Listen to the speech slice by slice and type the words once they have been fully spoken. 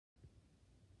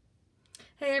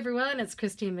Hey everyone, it's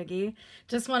Christine McGee.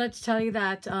 Just wanted to tell you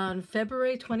that on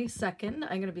February 22nd,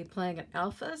 I'm going to be playing at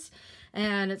Alphas,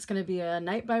 and it's going to be a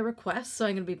night by request. So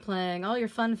I'm going to be playing all your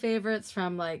fun favorites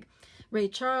from like Ray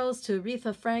Charles to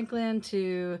Aretha Franklin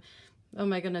to, oh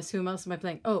my goodness, who else am I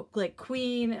playing? Oh, like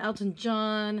Queen, Elton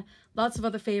John, lots of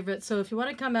other favorites. So if you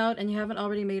want to come out and you haven't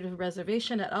already made a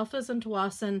reservation at Alphas in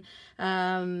Tawasin,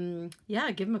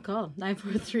 yeah, give them a call,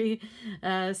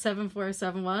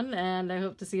 943-7471, and I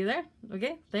hope to see you there.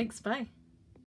 Okay, thanks, bye.